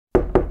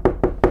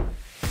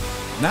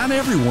Not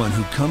everyone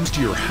who comes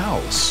to your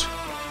house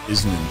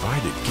is an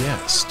invited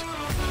guest.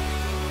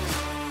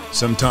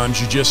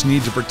 Sometimes you just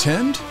need to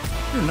pretend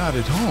you're not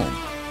at home.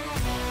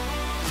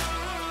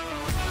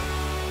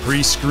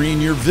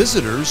 Pre-screen your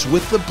visitors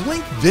with the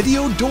Blink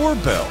Video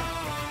Doorbell.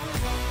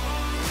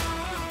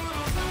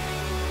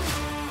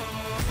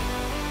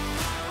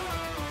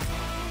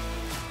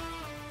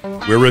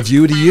 We're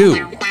Review to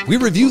You. We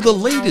review the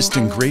latest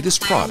and greatest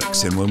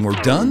products, and when we're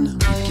done,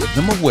 we give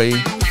them away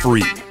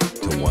free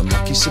to one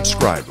lucky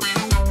subscriber.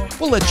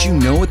 We'll let you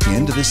know at the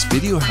end of this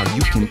video how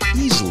you can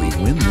easily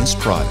win this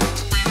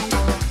product.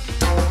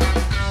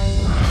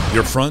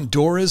 Your front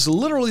door is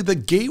literally the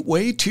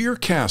gateway to your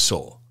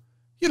castle.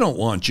 You don't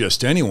want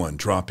just anyone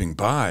dropping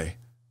by.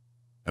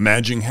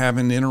 Imagine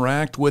having to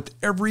interact with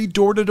every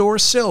door-to-door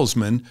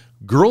salesman,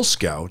 Girl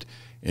Scout,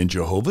 and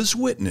Jehovah's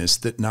Witness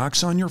that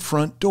knocks on your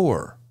front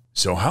door.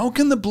 So how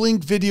can the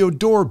Blink Video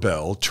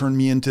Doorbell turn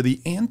me into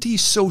the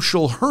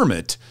antisocial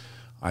hermit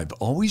I've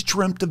always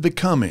dreamt of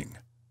becoming?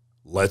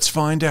 Let's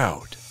find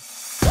out.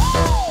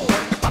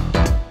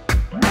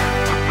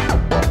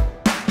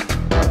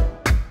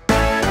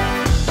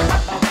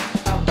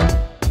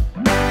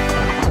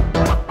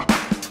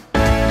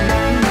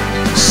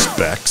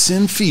 Specs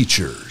and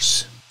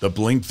features. The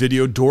Blink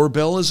Video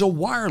Doorbell is a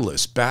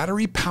wireless,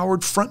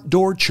 battery-powered front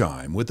door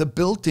chime with a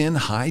built-in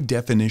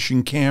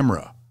high-definition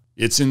camera.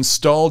 It's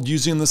installed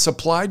using the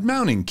supplied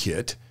mounting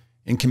kit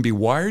and can be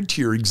wired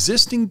to your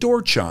existing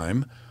door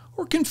chime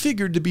or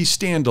configured to be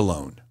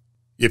standalone.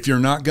 If you're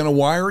not going to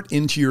wire it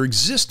into your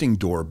existing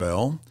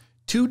doorbell,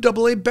 2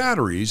 AA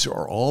batteries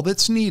are all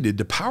that's needed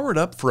to power it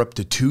up for up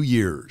to 2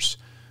 years.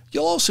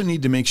 You'll also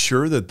need to make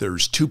sure that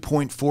there's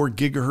 2.4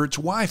 GHz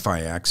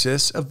Wi-Fi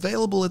access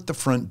available at the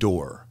front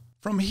door.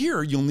 From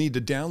here, you'll need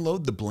to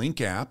download the Blink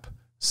app,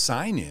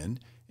 sign in,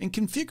 and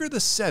configure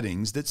the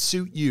settings that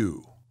suit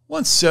you.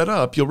 Once set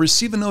up, you'll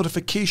receive a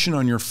notification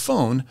on your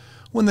phone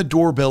when the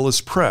doorbell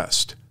is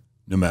pressed,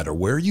 no matter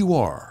where you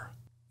are.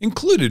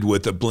 Included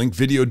with the Blink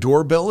Video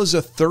Doorbell is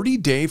a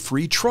 30-day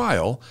free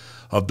trial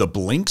of the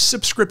Blink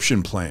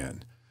subscription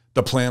plan.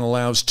 The plan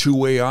allows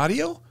two-way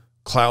audio,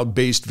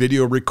 cloud-based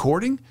video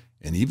recording,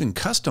 and even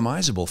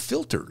customizable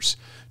filters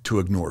to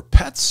ignore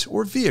pets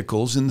or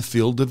vehicles in the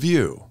field of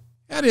view.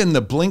 Add in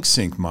the Blink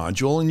Sync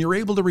module and you're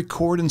able to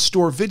record and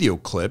store video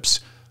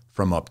clips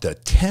from up to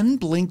 10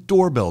 Blink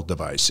doorbell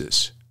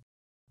devices.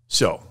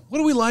 So, what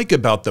do we like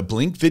about the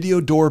Blink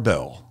Video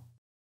Doorbell?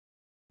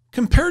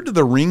 Compared to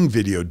the Ring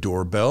Video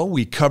Doorbell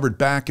we covered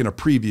back in a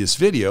previous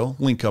video,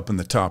 link up in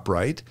the top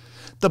right,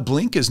 the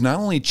Blink is not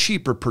only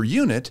cheaper per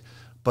unit,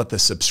 but the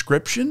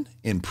subscription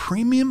and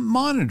premium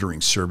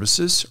monitoring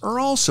services are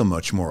also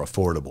much more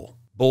affordable.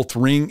 Both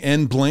Ring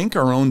and Blink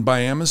are owned by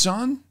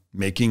Amazon,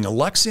 making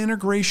Alexa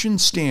integration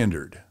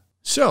standard.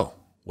 So,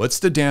 what's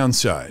the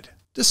downside?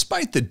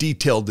 Despite the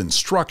detailed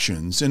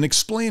instructions and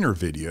explainer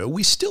video,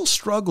 we still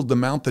struggled to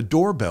mount the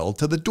doorbell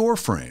to the door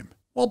frame.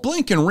 While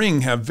Blink and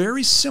Ring have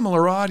very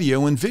similar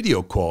audio and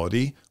video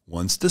quality,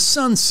 once the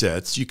sun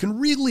sets, you can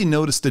really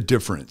notice the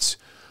difference.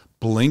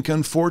 Blink,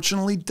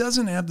 unfortunately,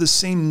 doesn't have the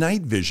same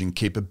night vision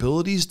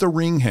capabilities the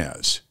Ring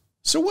has.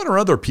 So what are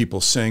other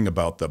people saying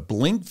about the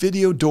Blink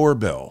Video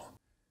Doorbell?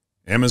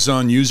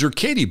 Amazon user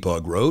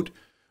Katybug wrote,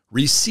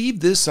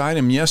 "Received this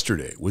item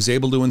yesterday, was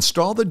able to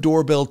install the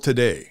doorbell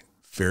today.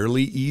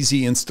 Fairly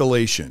easy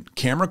installation.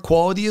 Camera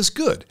quality is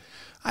good.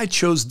 I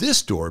chose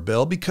this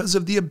doorbell because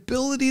of the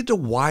ability to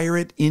wire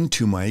it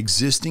into my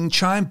existing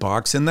chime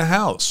box in the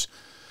house.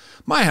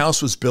 My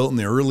house was built in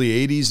the early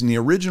 80s and the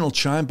original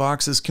chime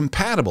box is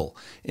compatible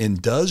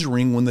and does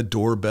ring when the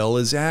doorbell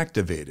is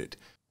activated."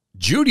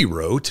 Judy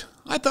wrote,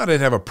 "I thought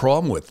I'd have a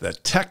problem with the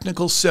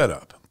technical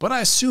setup, but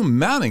I assumed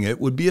mounting it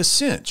would be a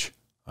cinch.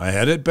 I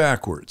had it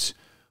backwards.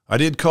 I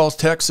did call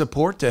tech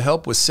support to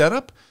help with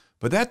setup,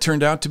 but that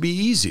turned out to be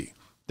easy.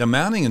 The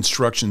mounting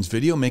instructions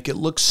video make it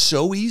look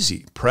so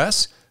easy.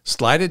 Press,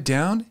 slide it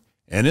down,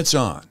 and it's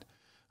on.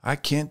 I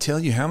can't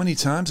tell you how many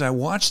times I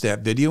watched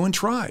that video and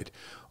tried,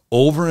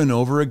 over and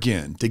over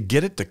again, to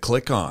get it to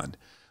click on.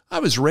 I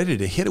was ready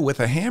to hit it with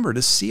a hammer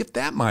to see if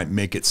that might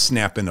make it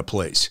snap into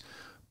place,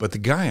 but the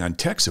guy on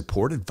tech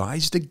support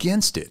advised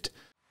against it."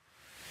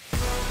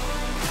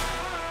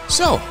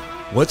 So,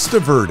 what's the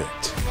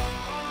verdict?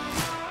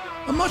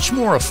 A much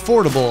more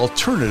affordable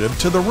alternative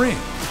to the Ring,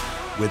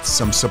 with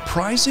some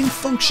surprising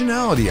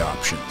functionality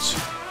options.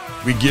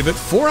 We give it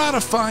 4 out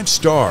of 5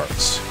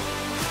 stars.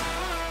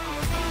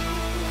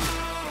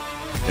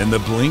 And the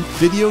Blink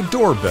Video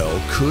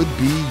Doorbell could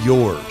be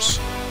yours.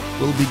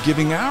 We'll be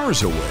giving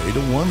ours away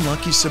to one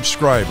lucky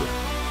subscriber.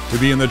 To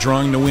be in the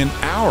drawing to win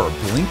our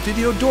Blink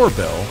Video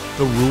Doorbell,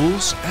 the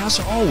rules, as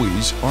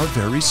always, are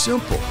very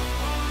simple.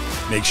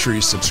 Make sure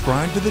you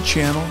subscribe to the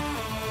channel,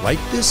 like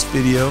this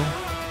video,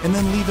 and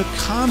then leave a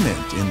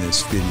comment in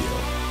this video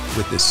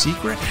with the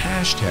secret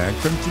hashtag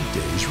from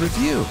today's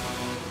review.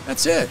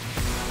 That's it.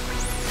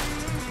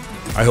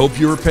 I hope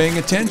you were paying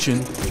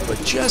attention,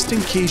 but just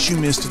in case you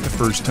missed it the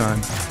first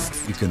time,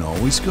 you can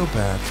always go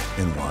back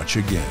and watch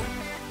again.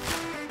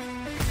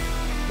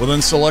 Well,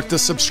 then select a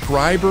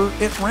subscriber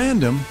at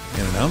random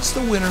and announce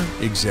the winner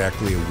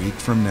exactly a week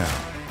from now.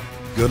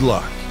 Good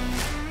luck.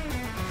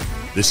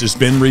 This has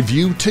been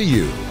Review to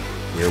You,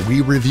 where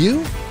we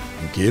review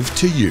and give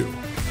to you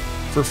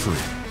for free.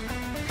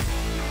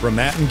 From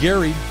Matt and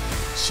Gary,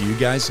 see you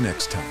guys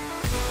next time.